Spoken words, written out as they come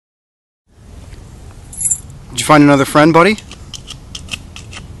Did you find another friend, buddy?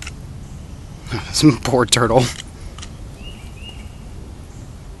 Some poor turtle.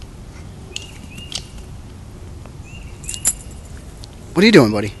 What are you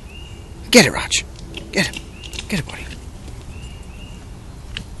doing, buddy? Get it, Raj. Get it. Get it, buddy.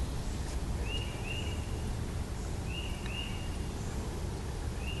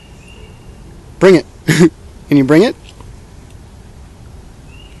 Bring it. Can you bring it?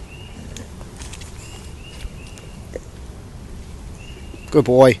 Good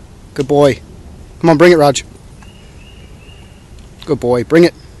boy. Good boy. Come on, bring it, Raj. Good boy. Bring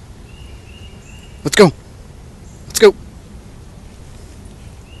it. Let's go. Let's go.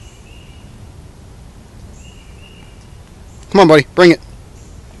 Come on, buddy. Bring it.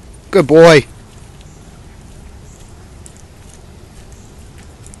 Good boy.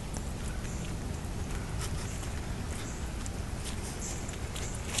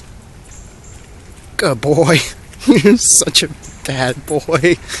 Good boy. You're such a bad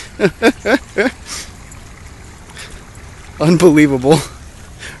boy. Unbelievable.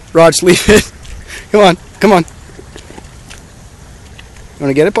 Raj, leave it. Come on. Come on. You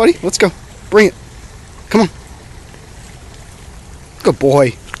want to get it, buddy? Let's go. Bring it. Come on. Good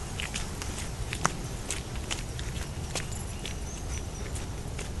boy.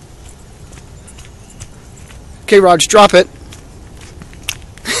 Okay, Raj, drop it.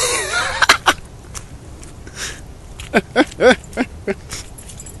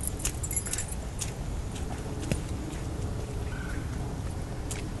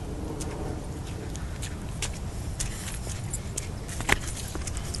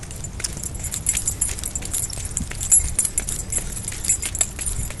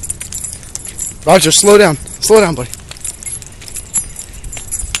 Roger, slow down. Slow down, buddy.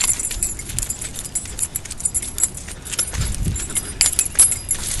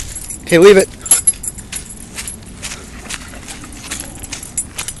 Okay, leave it.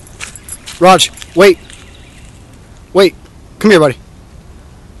 Raj, wait. Wait. Come here, buddy.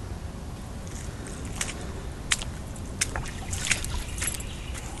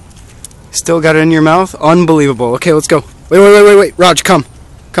 Still got it in your mouth? Unbelievable. Okay, let's go. Wait. Raj, come.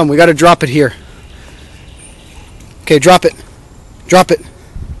 Come, we gotta drop it here. Okay, drop it. Drop it.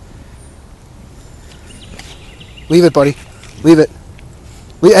 Leave it, buddy. Leave it.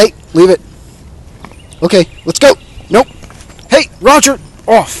 Hey, leave it. Okay, let's go. Nope. Hey, Roger,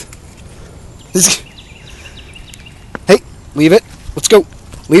 off. Hey, leave it. Let's go.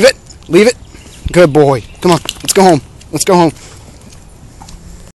 Leave it. Leave it. Good boy. Come on, let's go home. Let's go home.